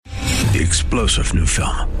The explosive new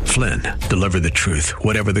film, Flynn, deliver the truth,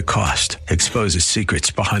 whatever the cost, exposes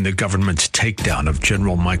secrets behind the government's takedown of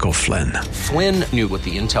General Michael Flynn. Flynn knew what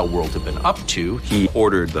the intel world had been up to. He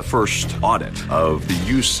ordered the first audit of the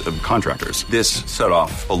use of contractors. This set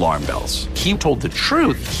off alarm bells. He told the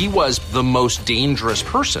truth. He was the most dangerous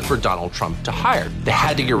person for Donald Trump to hire. They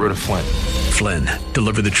had to get rid of Flynn. Flynn,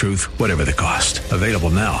 deliver the truth, whatever the cost. Available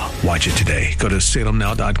now. Watch it today. Go to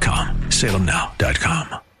salemnow.com.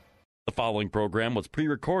 salemnow.com. The following program was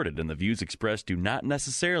pre-recorded, and the views expressed do not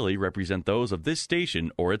necessarily represent those of this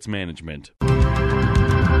station or its management. We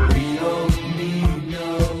don't need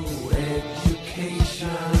no education.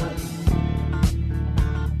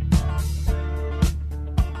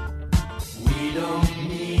 We don't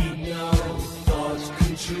need no thought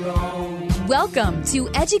control. Welcome to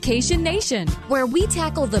Education Nation, where we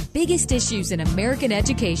tackle the biggest issues in American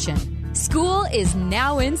education. School is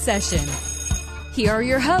now in session. Here are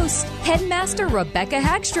your hosts, Headmaster Rebecca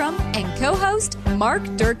Hagstrom and co-host Mark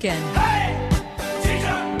Durkin. Hey,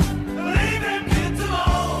 teacher, leave them kids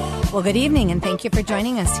alone. Well, good evening, and thank you for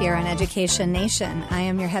joining us here on Education Nation. I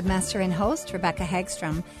am your headmaster and host, Rebecca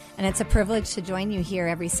Hagstrom, and it's a privilege to join you here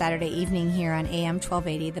every Saturday evening here on AM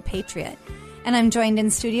 1280, The Patriot. And I'm joined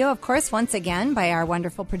in studio, of course, once again by our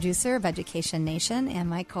wonderful producer of Education Nation and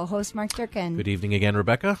my co-host, Mark Durkin. Good evening again,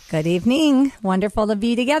 Rebecca. Good evening. Wonderful to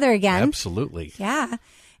be together again. Absolutely. Yeah.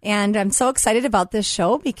 And I'm so excited about this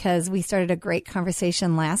show because we started a great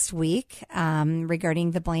conversation last week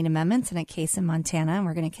regarding the Blaine amendments in a case in Montana, and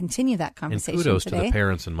we're going to continue that conversation today. And kudos today. to the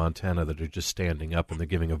parents in Montana that are just standing up and they're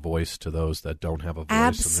giving a voice to those that don't have a voice.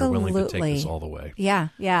 Absolutely. And they're willing to take this all the way. Yeah,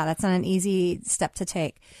 that's not an easy step to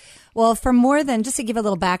take. Well, just to give a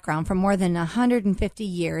little background, for more than 150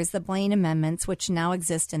 years, the Blaine Amendments, which now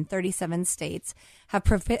exist in 37 states, have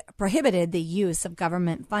prohibited the use of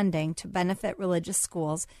government funding to benefit religious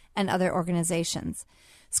schools and other organizations.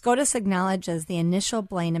 SCOTUS acknowledges the initial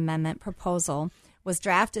Blaine Amendment proposal was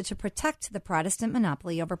drafted to protect the Protestant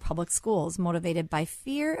monopoly over public schools, motivated by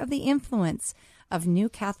fear of the influence of new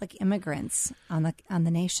Catholic immigrants on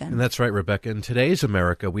the nation. And that's right, Rebecca. In today's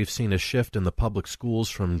America, we've seen a shift in the public schools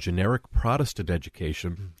from generic Protestant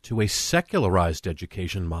education to a secularized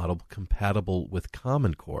education model compatible with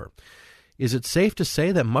Common Core. Is it safe to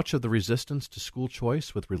say that much of the resistance to school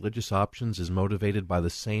choice with religious options is motivated by the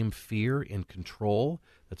same fear and control,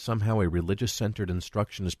 that somehow a religious-centered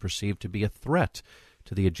instruction is perceived to be a threat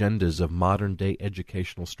to the agendas of modern-day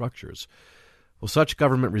educational structures? Well, such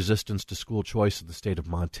government resistance to school choice in the state of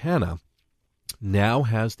Montana now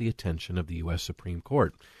has the attention of the U.S. Supreme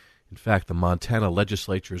Court. In fact, the Montana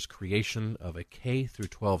legislature's creation of a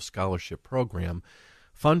K-12 scholarship program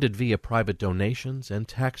funded via private donations and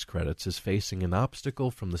tax credits is facing an obstacle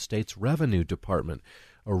from the state's revenue department,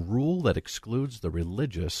 a rule that excludes the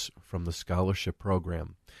religious from the scholarship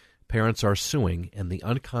program. Parents are suing, and the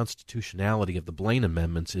unconstitutionality of the Blaine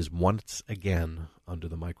Amendments is once again under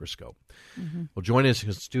the microscope. Mm-hmm. Well, join us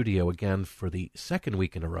in studio again for the second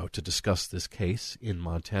week in a row to discuss this case in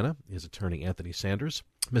Montana is attorney Anthony Sanders.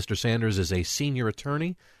 Mr. Sanders is a senior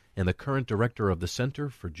attorney and the current director of the Center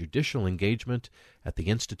for Judicial Engagement at the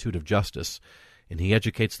Institute of Justice, and he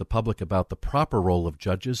educates the public about the proper role of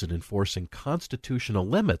judges in enforcing constitutional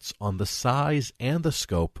limits on the size and the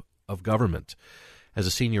scope of government. As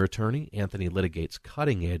a senior attorney, Anthony litigates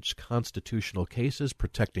cutting-edge constitutional cases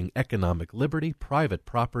protecting economic liberty, private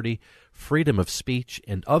property, freedom of speech,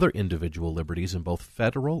 and other individual liberties in both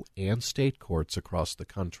federal and state courts across the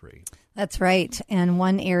country. That's right. And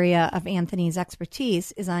one area of Anthony's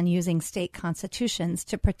expertise is on using state constitutions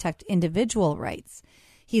to protect individual rights.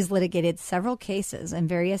 He's litigated several cases in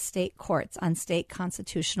various state courts on state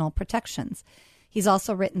constitutional protections. He's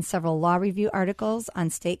also written several law review articles on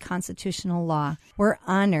state constitutional law. We're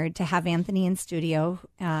honored to have Anthony in studio,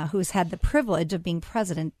 who's had the privilege of being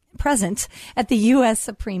present at the U.S.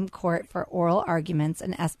 Supreme Court for oral arguments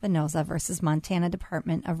in Espinoza versus Montana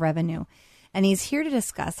Department of Revenue. And he's here to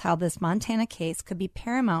discuss how this Montana case could be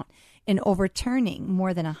paramount in overturning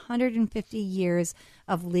more than 150 years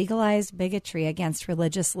of legalized bigotry against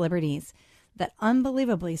religious liberties that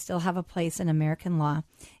unbelievably still have a place in American law.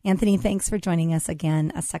 Anthony, thanks for joining us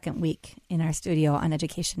again a second week in our studio on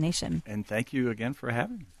Education Nation. And thank you again for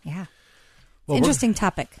having me. Yeah. Well, interesting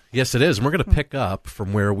topic. Yes, it is. And we're going to pick up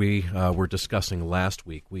from where we were discussing last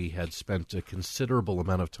week. We had spent a considerable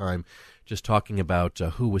amount of time just talking about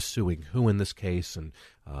who was suing who in this case and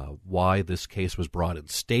why this case was brought in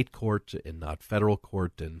state court and not federal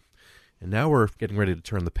court. And now we're getting ready to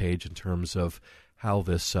turn the page in terms of how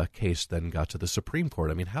this case then got to the Supreme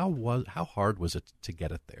Court. I mean, how hard was it to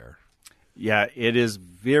get it there? Yeah, it is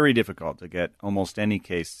very difficult to get almost any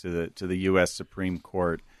case to the U.S. Supreme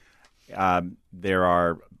Court. There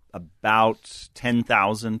are about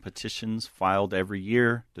 10,000 petitions filed every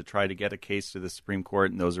year to try to get a case to the Supreme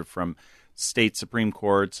Court, and those are from state Supreme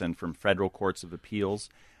Courts and from federal courts of appeals.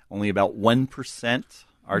 Only about 1%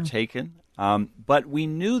 are taken. But we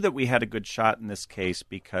knew that we had a good shot in this case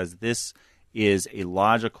because this is a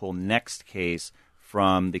logical next case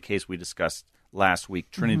from the case we discussed last week,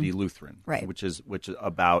 Trinity Lutheran, right, which is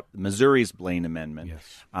about Missouri's Blaine Amendment.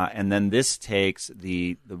 Yes. And then this takes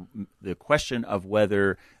the question of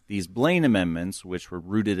whether these Blaine Amendments, which were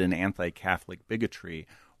rooted in anti-Catholic bigotry,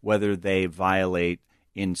 whether they violate,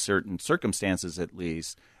 in certain circumstances at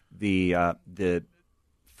least, the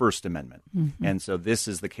First Amendment. And so this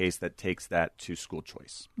is the case that takes that to school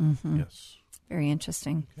choice. Yes. Very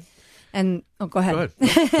interesting. Okay. And go ahead. Go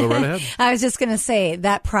ahead. Go right ahead. I was just going to say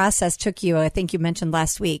that process took you, I think you mentioned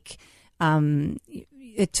last week,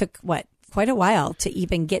 it took, quite a while to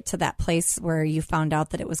even get to that place where you found out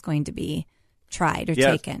that it was going to be tried or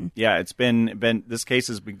taken. Yeah, it's been this case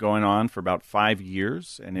has been going on for about 5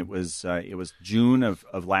 years, and it was June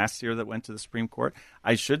of last year that went to the Supreme Court.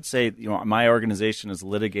 I should say, my organization has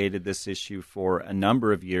litigated this issue for a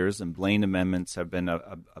number of years, and Blaine amendments have been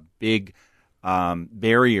a big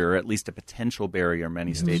barrier, at least a potential barrier in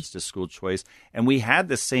many states to school choice. And we had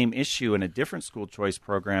the same issue in a different school choice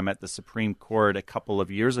program at the Supreme Court a couple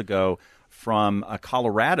of years ago from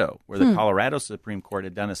Colorado, where the Colorado Supreme Court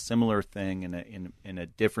had done a similar thing in a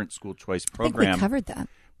different school choice program. I think we covered that.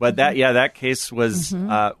 But that case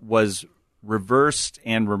was reversed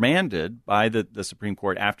and remanded by the Supreme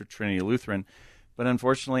Court after Trinity Lutheran. But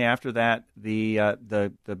unfortunately, after that, the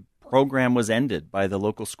program was ended by the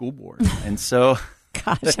local school board, and so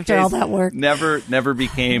gosh, after all that work, never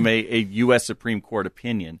became a U.S. Supreme Court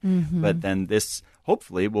opinion. But then this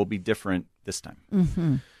hopefully will be different this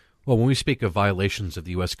time. Well, when we speak of violations of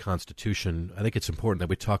the U.S. Constitution, I think it's important that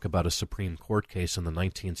we talk about a Supreme Court case in the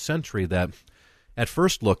 19th century that, at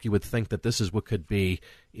first look, you would think that this is what could be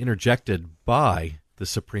interjected by the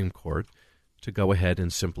Supreme Court to go ahead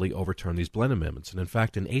and simply overturn these Blaine Amendments. And in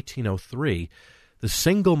fact, in 1803, the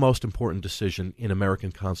single most important decision in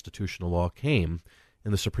American constitutional law came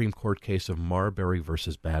in the Supreme Court case of Marbury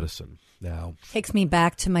versus Madison. Now, takes me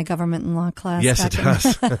back to my government and law class. Yes, it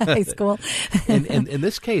does. High school. and in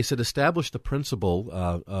this case, it established the principle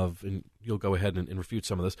of, and you'll go ahead and refute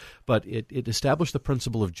some of this, but it established the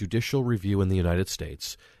principle of judicial review in the United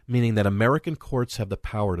States, meaning that American courts have the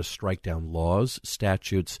power to strike down laws,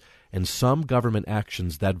 statutes, and some government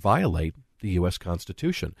actions that violate the U.S.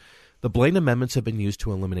 Constitution. The Blaine Amendments have been used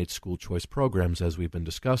to eliminate school choice programs, as we've been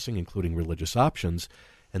discussing, including religious options.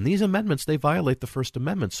 And these amendments, they violate the First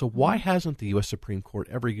Amendment. So why hasn't the U.S. Supreme Court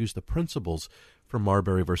ever used the principles from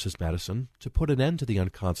Marbury versus Madison to put an end to the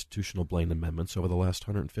unconstitutional Blaine Amendments over the last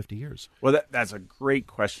 150 years? Well, that's a great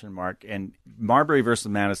question, Mark. And Marbury versus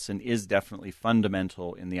Madison is definitely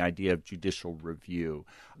fundamental in the idea of judicial review.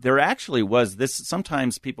 There actually was this.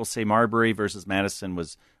 Sometimes people say Marbury versus Madison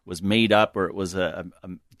was made up, or it was a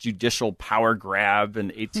judicial power grab in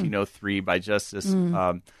 1803 by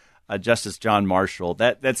Justice John Marshall.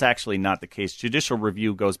 That's actually not the case. Judicial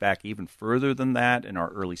review goes back even further than that. In our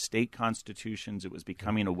early state constitutions, it was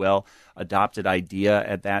becoming a well-adopted idea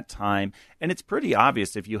at that time. And it's pretty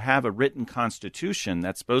obvious if you have a written constitution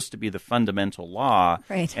that's supposed to be the fundamental law,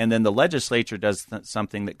 right, and then the legislature does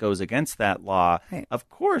something that goes against that law, right, of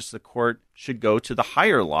course the court should go to the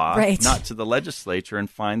higher law, right, not to the legislature, and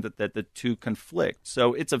find that the two conflict.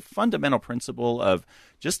 So it's a fundamental principle of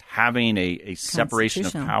just having a separation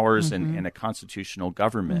of powers and a constitutional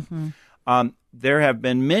government. There have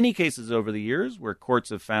been many cases over the years where courts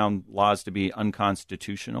have found laws to be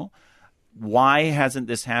unconstitutional. Why hasn't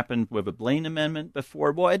this happened with a Blaine Amendment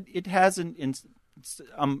before? Well, it has in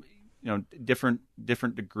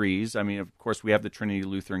different degrees. I mean, of course, we have the Trinity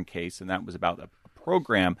Lutheran case, and that was about a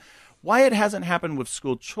program. Why it hasn't happened with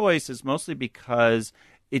school choice is mostly because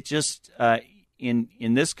it just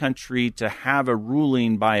in this country, to have a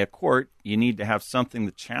ruling by a court, you need to have something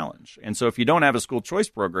to challenge. And so if you don't have a school choice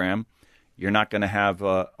program, you're not going to have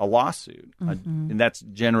a lawsuit. And that's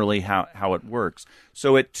generally how it works.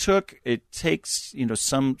 So it takes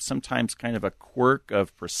sometimes kind of a quirk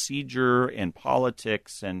of procedure and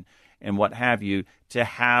politics and what have you to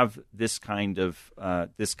have this kind of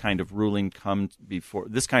ruling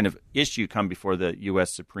this kind of issue come before the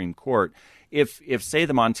U.S. Supreme Court. If say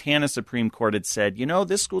the Montana Supreme Court had said,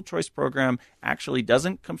 this school choice program actually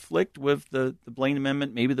doesn't conflict with the Blaine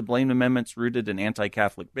Amendment, maybe the Blaine Amendment's rooted in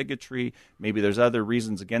anti-Catholic bigotry, maybe there's other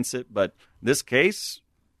reasons against it, but this case,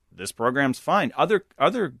 this program's fine.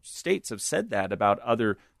 Other states have said that about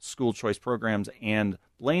other school choice programs and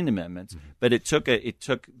Blaine amendments, but it took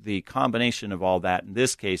the combination of all that in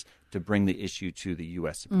this case to bring the issue to the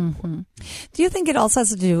U.S. Supreme Court. Do you think it also has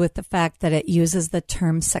to do with the fact that it uses the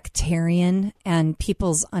term sectarian and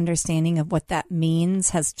people's understanding of what that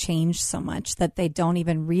means has changed so much that they don't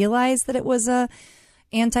even realize that it was a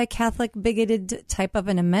anti-Catholic bigoted type of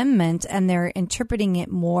an amendment, and they're interpreting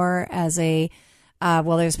it more as a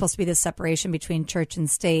there's supposed to be this separation between church and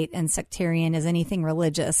state, and sectarian is anything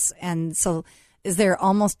religious. And so is there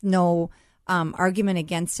almost no argument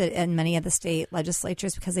against it in many of the state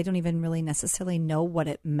legislatures because they don't even really necessarily know what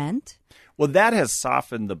it meant? Well, that has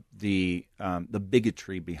softened the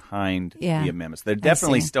bigotry behind the amendments. They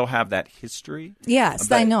definitely still have that history. Yes,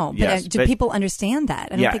 but, I know. But do people understand that?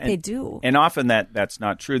 I don't think they do. And often that's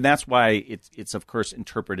not true. And that's why it's of course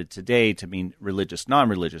interpreted today to mean religious,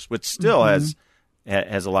 non-religious, which still has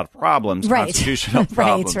a lot of problems, constitutional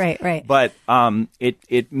problems. Right. But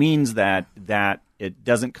it means that it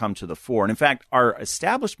doesn't come to the fore. And in fact, our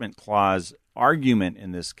Establishment Clause argument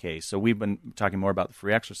in this case, so we've been talking more about the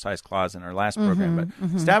Free Exercise Clause in our last program,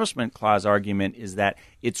 but Establishment Clause argument is that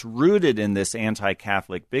it's rooted in this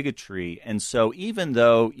anti-Catholic bigotry. And so even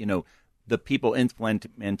though, the people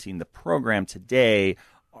implementing the program today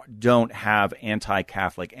don't have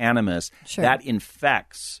anti-Catholic animus, that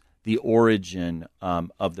infects the origin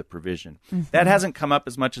of the provision. That hasn't come up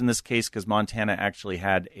as much in this case because Montana actually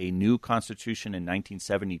had a new constitution in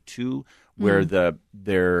 1972 where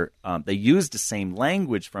they used the same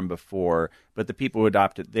language from before, but the people who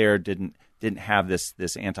adopted it there didn't have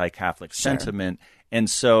this anti-Catholic sentiment, and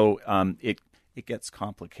so it gets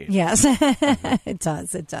complicated. Yes, it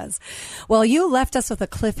does. Well, you left us with a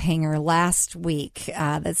cliffhanger last week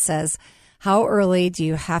that says, how early do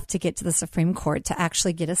you have to get to the Supreme Court to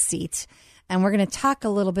actually get a seat? And we're going to talk a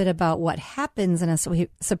little bit about what happens in a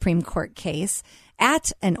Supreme Court case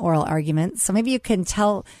at an oral argument. So maybe you can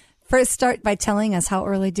start by telling us how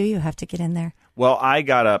early do you have to get in there? Well, I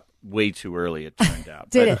got up way too early, it turned out.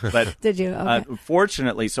 But did you? Okay.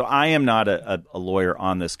 Fortunately, so I am not a lawyer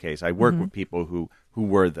on this case. I work with people who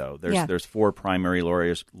were, though. There's 4 primary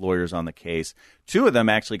lawyers on the case. 2 of them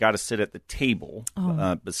actually got to sit at the table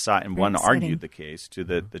beside, and one argued the case to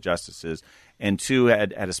the justices, and 2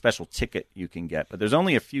 had a special ticket you can get. But there's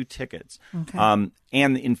only a few tickets. Okay.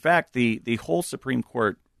 And in fact, the whole Supreme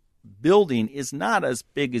Court building is not as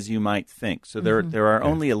big as you might think. So there are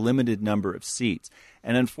only a limited number of seats.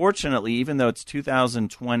 And unfortunately, even though it's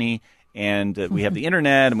 2020 and we have the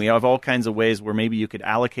internet and we have all kinds of ways where maybe you could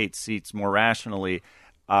allocate seats more rationally,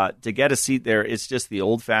 to get a seat there, it's just the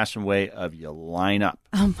old-fashioned way of you line up.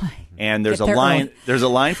 Oh my! And there's a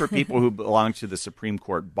line for people who belong to the Supreme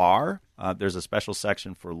Court bar. There's a special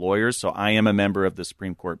section for lawyers. So I am a member of the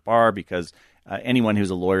Supreme Court bar because anyone who's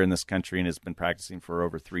a lawyer in this country and has been practicing for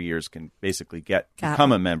over 3 years can basically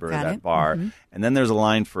become a member of that bar. And then there's a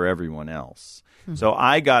line for everyone else. So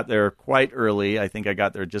I got there quite early. I think I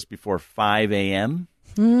got there just before 5 a.m.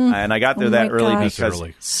 And I got there that early because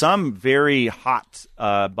some very hot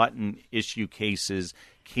button issue cases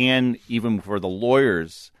can, even for the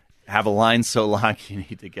lawyers, have a line so long you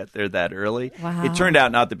need to get there that early. Wow. It turned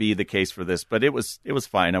out not to be the case for this, but it was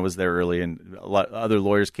fine. I was there early, and a lot other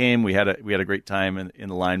lawyers came. We had a great time in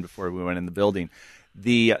the line before we went in the building.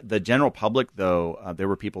 The general public, though, there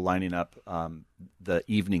were people lining up the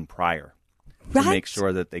evening prior. To make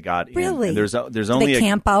sure that they got in. Really? And there's only they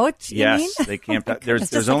camp out? Yes, they camp out.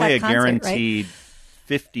 There's only a concert, guaranteed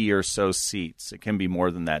 50 or so seats. It can be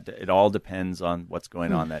more than that. It all depends on what's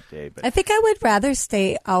going on that day. But I think I would rather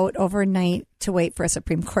stay out overnight to wait for a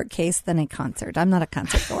Supreme Court case than a concert. I'm not a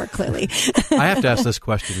concert goer, clearly. I have to ask this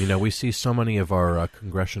question. We see so many of our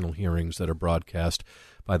congressional hearings that are broadcast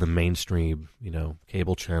by the mainstream,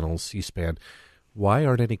 cable channels, C-SPAN. Why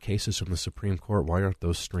aren't any cases from the Supreme Court? Why aren't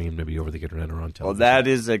those streamed maybe over the internet or on television? Well, that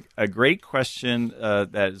is a great question.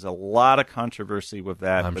 There's a lot of controversy with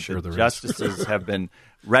that. I'm sure the justices have been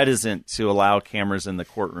reticent to allow cameras in the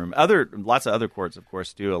courtroom. Lots of other courts, of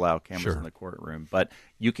course, do allow cameras in the courtroom. But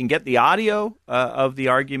you can get the audio of the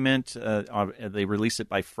argument. They release it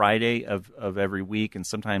by Friday of every week, and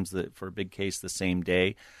sometimes for a big case the same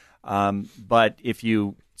day. But if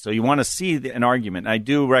you want to see an argument, I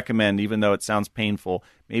do recommend, even though it sounds painful,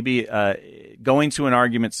 maybe going to an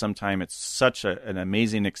argument sometime. It's such an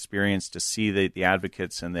amazing experience to see the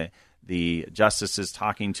advocates and the justices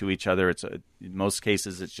talking to each other. In most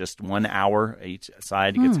cases, it's just 1 hour each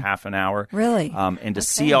side. It gets half an hour. Really? And to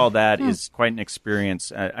see all that is quite an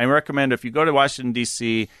experience. I recommend if you go to Washington,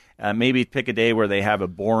 D.C., Maybe pick a day where they have a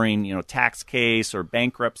boring, tax case or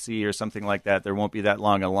bankruptcy or something like that. There won't be that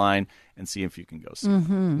long a line, and see if you can go see.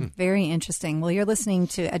 Very interesting. Well, you're listening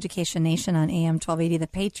to Education Nation on AM 1280 The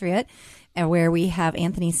Patriot, where we have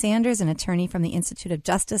Anthony Sanders, an attorney from the Institute of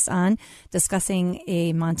Justice, on discussing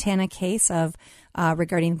a Montana case of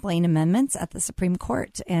regarding Blaine amendments at the Supreme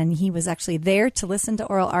Court. And he was actually there to listen to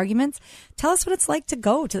oral arguments. Tell us what it's like to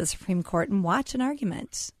go to the Supreme Court and watch an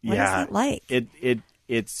argument. What is that like?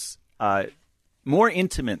 It's more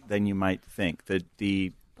intimate than you might think.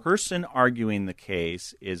 The person arguing the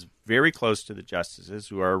case is very close to the justices,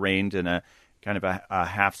 who are arranged in a kind of a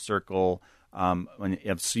half circle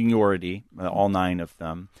of seniority, all 9 of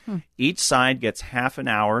them. Each side gets half an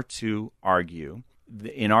hour to argue.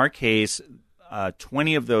 In our case,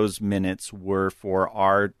 20 of those minutes were for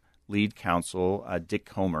our lead counsel, Dick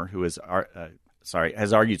Comer, who is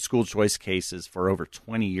has argued school choice cases for over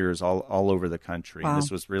 20 years all over the country. Wow. And this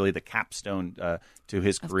was really the capstone to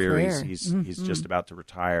his career. He's just about to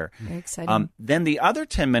retire. Very exciting. Then the other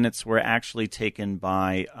 10 minutes were actually taken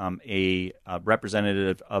by a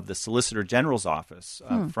representative of the Solicitor General's office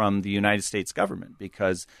from the United States government,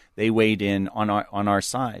 because they weighed in on our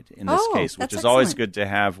side in this case, which is always good to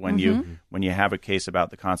have when you have a case about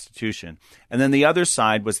the Constitution. And then the other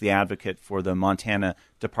side was the advocate for the Montana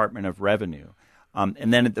Department of Revenue.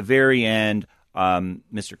 And then at the very end,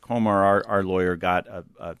 Mr. Comer, our lawyer, got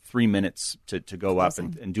 3 minutes to go up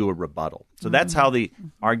and do a rebuttal. So that's how the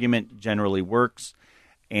argument generally works.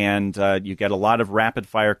 And you get a lot of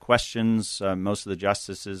rapid-fire questions. Most of the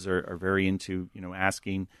justices are very into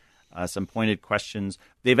asking some pointed questions.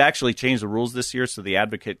 They've actually changed the rules this year, so the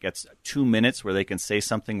advocate gets 2 minutes where they can say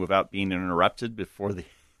something without being interrupted before the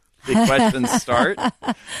questions start.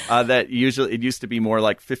 That usually, it used to be more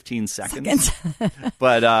like 15 seconds.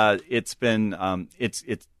 But it's been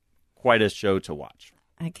it's quite a show to watch.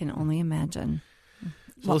 I can only imagine.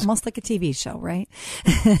 Almost like a TV show, right?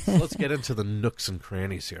 So let's get into the nooks and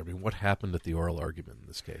crannies here. I mean, what happened at the oral argument in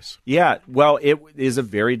this case? Yeah, well, it is a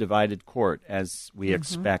very divided court, as we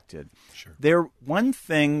expected. Sure. One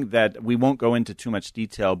thing that we won't go into too much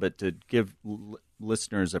detail, but to give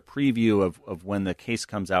listeners a preview of when the case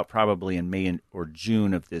comes out, probably in May or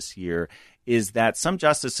June of this year, is that some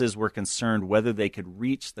justices were concerned whether they could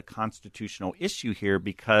reach the constitutional issue here,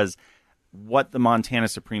 because what the Montana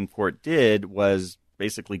Supreme Court did was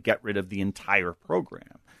basically get rid of the entire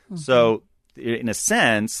program. So in a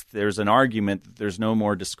sense, there's an argument that there's no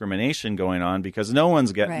more discrimination going on because no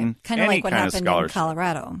one's getting kind of any like what kind of happened scholarship. in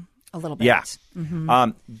Colorado a little bit. Yeah.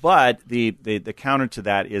 But the counter to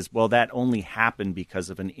that is, well, that only happened because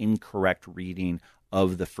of an incorrect reading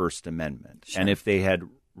of the First Amendment. Sure. And if they had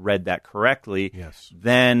read that correctly, Yes.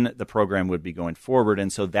 then the program would be going forward.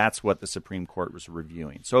 And so that's what the Supreme Court was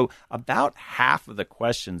reviewing. So about half of the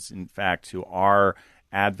questions, in fact, to our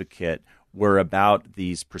advocate were about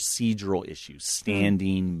these procedural issues,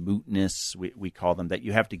 standing, mootness, we call them, that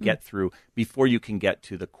you have to get through before you can get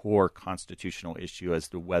to the core constitutional issue as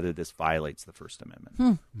to whether this violates the First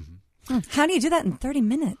Amendment. How do you do that in 30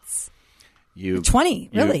 minutes? 20, 20,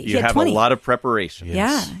 really? You have 20. a lot of preparation.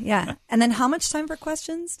 Yeah. And then how much time for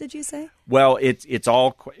questions did you say? Well, it's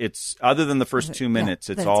other than the first 2 minutes,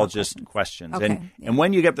 it's all just questions. Okay. And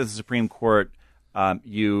when you get to the Supreme Court,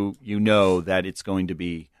 you know that it's going to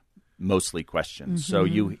be mostly questions. So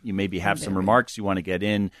you maybe have some remarks you want to get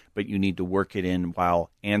in, but you need to work it in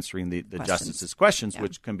while answering the justices' questions,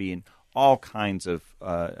 which can be in all kinds of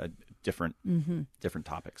different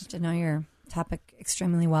topics. To know your topic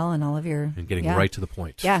extremely well and all of your... And getting right to the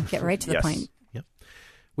point. Yeah, get right to the point. Yep.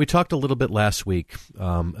 We talked a little bit last week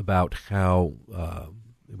about how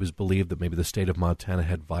it was believed that maybe the state of Montana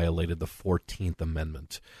had violated the 14th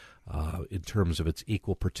Amendment in terms of its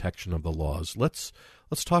equal protection of the laws. Let's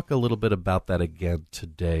talk a little bit about that again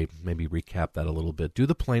today, maybe recap that a little bit. Do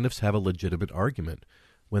the plaintiffs have a legitimate argument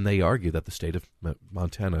when they argue that the state of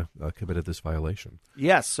Montana committed this violation?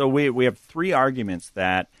 Yes, so we have 3 arguments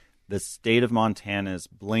that the state of Montana's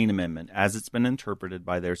Blaine Amendment, as it's been interpreted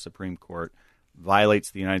by their Supreme Court,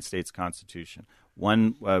 violates the United States Constitution.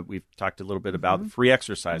 One, we've talked a little bit about the free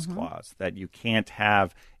exercise clause, that you can't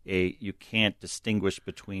distinguish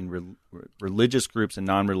between religious groups and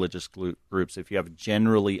non-religious groups if you have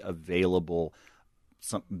generally available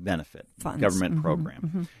some benefit, funds. Government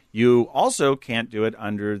program. You also can't do it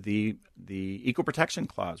under the Equal Protection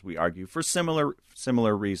Clause, we argue, for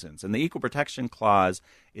similar reasons. And the Equal Protection Clause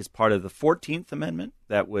is part of the 14th Amendment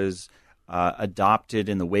that was adopted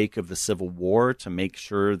in the wake of the Civil War to make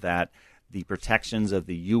sure that the protections of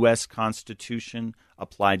the U.S. Constitution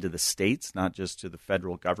applied to the states, not just to the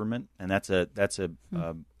federal government. And that's a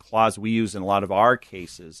clause we use in a lot of our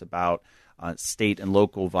cases about state and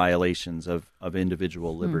local violations of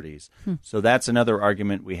individual liberties. So that's another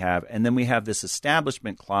argument we have. And then we have this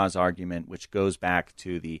Establishment Clause argument, which goes back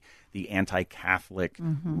to the anti-Catholic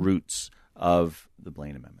roots of the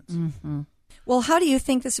Blaine Amendments. Well, how do you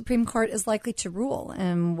think the Supreme Court is likely to rule,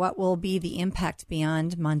 and what will be the impact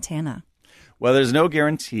beyond Montana? Well, there's no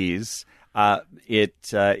guarantees.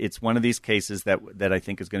 It's one of these cases that I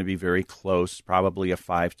think is going to be very close, probably a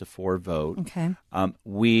 5-4 vote. Okay.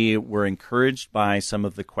 We were encouraged by some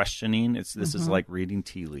of the questioning. This is like reading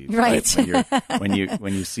tea leaves, right?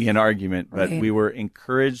 When you see an argument, but we were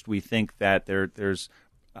encouraged. We think that there's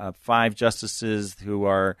 5 justices who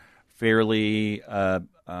are fairly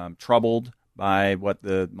troubled by what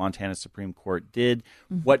the Montana Supreme Court did.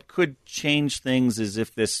 What could change things is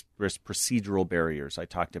if this procedural barriers I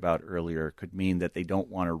talked about earlier could mean that they don't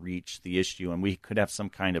want to reach the issue, and we could have some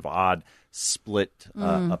kind of odd split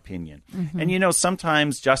opinion. And,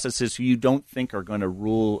 sometimes justices who you don't think are going to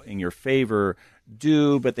rule in your favor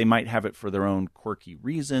do, but they might have it for their own quirky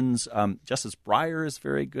reasons. Justice Breyer is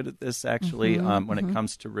very good at this, actually, when it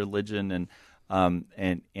comes to religion and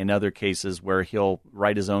in other cases where he'll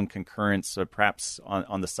write his own concurrence, perhaps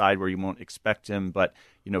on the side where you won't expect him, but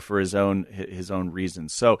for his own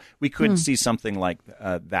reasons. So we could see something like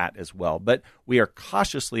that as well. But we are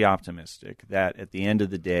cautiously optimistic that at the end of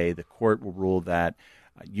the day, the court will rule that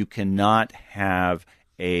you cannot have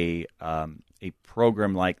a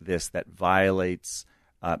program like this that violates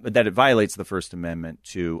the First Amendment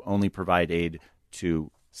to only provide aid to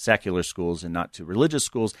secular schools and not to religious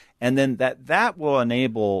schools, and then that will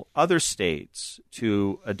enable other states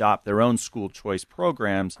to adopt their own school choice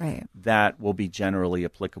programs that will be generally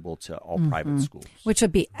applicable to all private schools. Which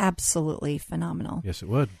would be absolutely phenomenal. Yes, it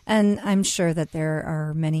would. And I'm sure that there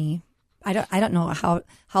are many. I don't know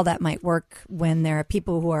how that might work when there are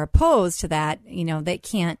people who are opposed to that. They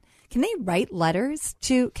can't. Can they write letters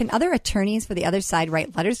can other attorneys for the other side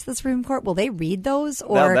write letters to the Supreme Court? Will they read those?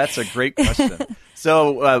 Or Well, that's a great question.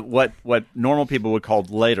 So what normal people would call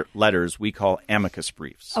letters, we call amicus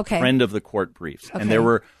briefs, friend of the court briefs. Okay. And there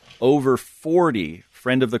were over 40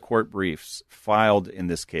 friend of the court briefs filed in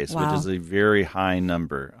this case, which is a very high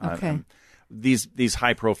number. Okay. These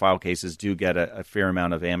high-profile cases do get a fair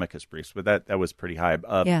amount of amicus briefs, but that was pretty high.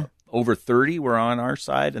 Over 30 were on our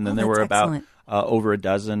side, and then there were about over a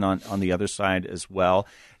dozen on the other side as well.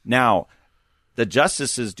 Now, the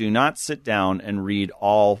justices do not sit down and read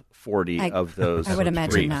all 40 of those I would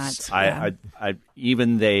imagine briefs. not. Yeah.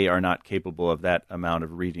 Even they are not capable of that amount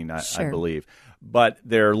of reading, I believe. But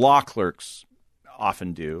their law clerks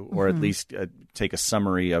often do, or at least take a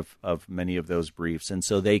summary of many of those briefs, and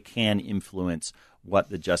so they can influence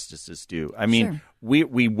what the justices do. I mean,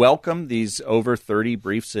 we welcome these over 30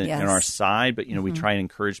 briefs in our side, but we try and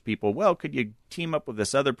encourage people. Well, could you team up with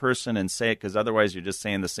this other person and say it, because otherwise you're just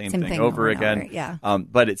saying the same thing over again.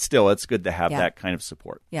 But it's good to have that kind of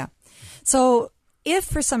support. Yeah. So if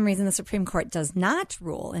for some reason the Supreme Court does not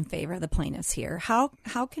rule in favor of the plaintiffs here, how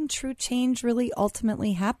can true change really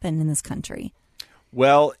ultimately happen in this country?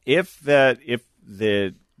 Well, if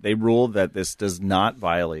they rule that this does not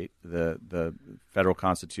violate the federal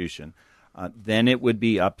Constitution, then it would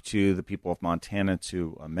be up to the people of Montana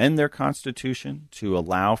to amend their Constitution to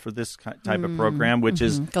allow for this type of program, which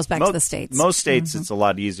goes back to the states. Most states, it's a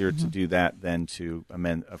lot easier to do that than to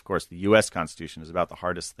amend. Of course, the U.S. Constitution is about the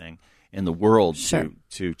hardest thing in the world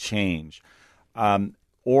to change.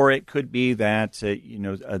 Or it could be that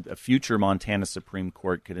a future Montana Supreme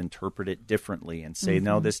Court could interpret it differently and say,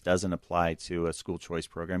 no, this doesn't apply to a school choice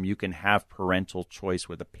program. You can have parental choice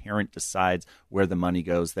where the parent decides where the money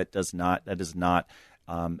goes. That is not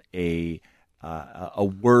a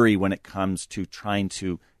worry when it comes to trying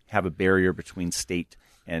to have a barrier between state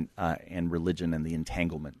and religion and the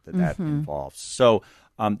entanglement that involves. So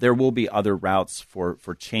there will be other routes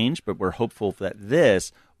for change, but we're hopeful that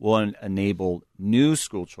this will enable new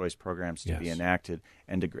school choice programs to be enacted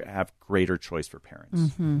and to have greater choice for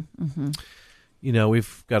parents.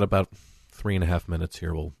 We've got about 3.5 minutes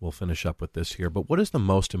here. We'll finish up with this here. But what is the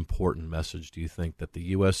most important message, do you think, that the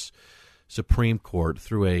U.S. Supreme Court,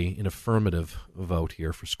 through an affirmative vote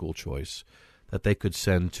here for school choice, that they could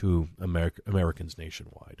send to Americans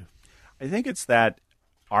nationwide? I think it's that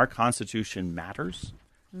our Constitution matters,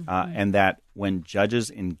 and that when judges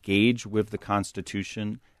engage with the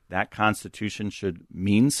Constitution, that Constitution should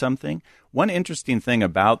mean something. One interesting thing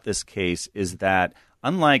about this case is that,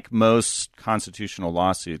 unlike most constitutional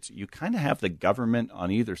lawsuits, you kind of have the government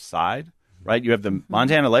on either side right? You have the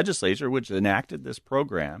Montana legislature, which enacted this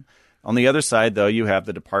program. On the other side, though, you have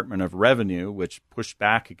the Department of Revenue, which pushed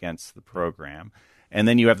back against the program. And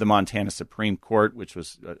then you have the Montana Supreme Court, which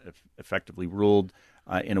was effectively ruled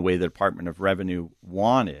in a way the Department of Revenue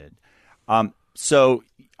wanted. So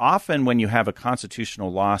often when you have a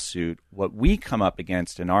constitutional lawsuit, what we come up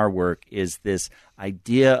against in our work is this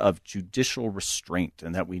idea of judicial restraint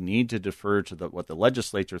and that we need to defer to what the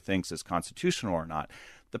legislature thinks is constitutional or not.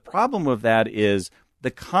 The problem with that is the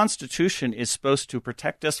Constitution is supposed to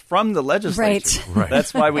protect us from the legislature. Right.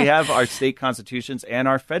 That's why we have our state constitutions and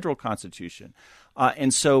our federal constitution.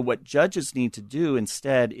 And so what judges need to do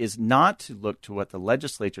instead is not to look to what the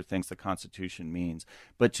legislature thinks the Constitution means,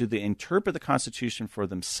 but to interpret the Constitution for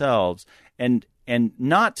themselves and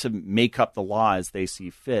not to make up the law as they see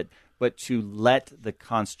fit, but to let the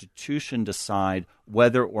Constitution decide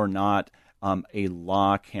whether or not a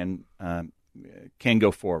law can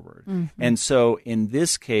go forward. Mm-hmm. And so in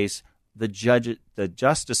this case, the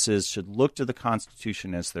justices should look to the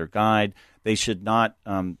Constitution as their guide. They should not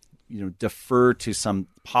defer to some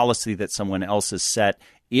policy that someone else has set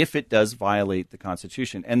if it does violate the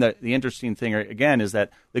Constitution. And the interesting thing, again, is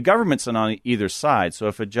that the government's on either side. So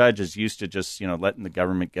if a judge is used to just letting the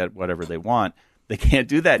government get whatever they want, they can't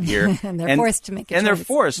do that here. and they're forced to make a choice. And they're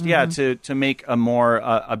forced, to make a more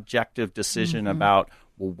objective decision about,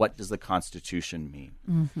 well, what does the Constitution mean?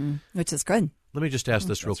 Mm-hmm. Which is good. Let me just ask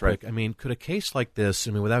this real quick. Right. I mean, could a case like this,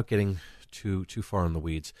 without getting too far in the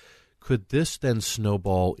weeds, could this then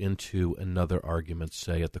snowball into another argument,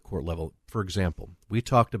 say, at the court level? For example, we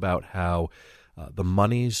talked about how the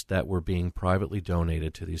monies that were being privately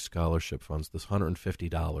donated to these scholarship funds, this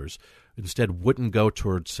 $150, instead wouldn't go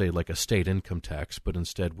towards, say, like a state income tax, but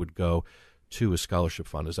instead would go to a scholarship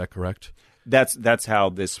fund. Is that correct? That's how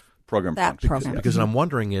this program functions. Because I'm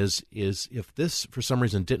wondering is if this, for some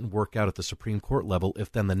reason, didn't work out at the Supreme Court level, if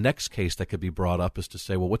then the next case that could be brought up is to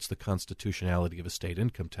say, well, what's the constitutionality of a state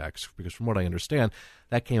income tax? Because from what I understand,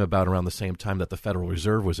 that came about around the same time that the Federal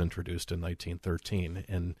Reserve was introduced in 1913.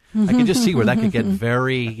 And I can just see where that could get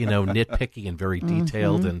very, nitpicky and very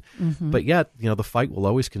detailed. And but yet, the fight will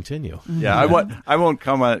always continue. Yeah, I won't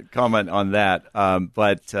comment on that.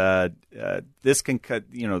 But this can cut,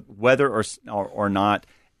 whether or not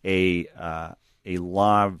a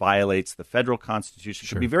law violates the federal constitution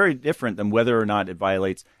could be very different than whether or not it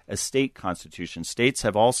violates a state constitution. States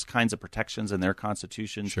have all kinds of protections in their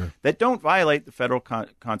constitutions that don't violate the federal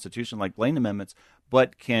constitution, like Blaine amendments,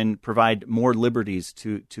 but can provide more liberties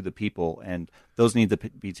to the people, and those need to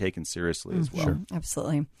be taken seriously as well. Sure.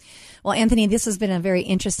 Absolutely. Well, Anthony, this has been a very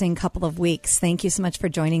interesting couple of weeks. Thank you so much for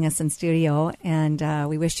joining us in studio, and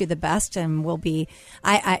we wish you the best. And we'll be,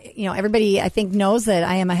 everybody I think knows that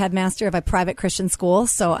I am a headmaster of a private Christian school,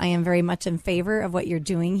 so I am very much in favor of what you're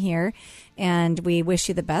doing here, and we wish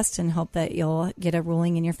you the best and hope that you'll get a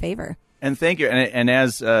ruling in your favor. And thank you. And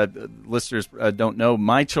as listeners don't know,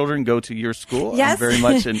 my children go to your school. Yes. I'm very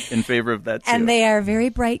much in favor of that, too. And they are very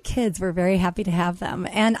bright kids. We're very happy to have them.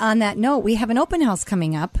 And on that note, we have an open house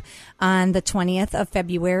coming up on the 20th of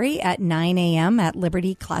February at 9 a.m. at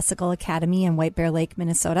Liberty Classical Academy in White Bear Lake,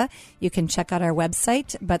 Minnesota. You can check out our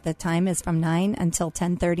website, but the time is from 9 until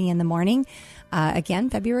 10:30 in the morning.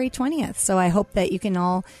 Again, February 20th. So I hope that you can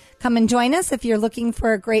all come and join us if you're looking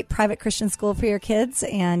for a great private Christian school for your kids,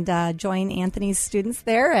 and join Anthony's students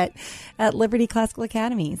there at Liberty Classical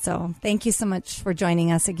Academy. So thank you so much for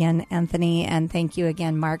joining us again, Anthony, and thank you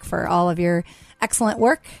again, Mark, for all of your excellent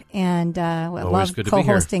work, and I love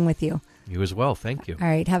co-hosting with you. You as well. Thank you. All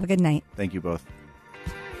right. Have a good night. Thank you both.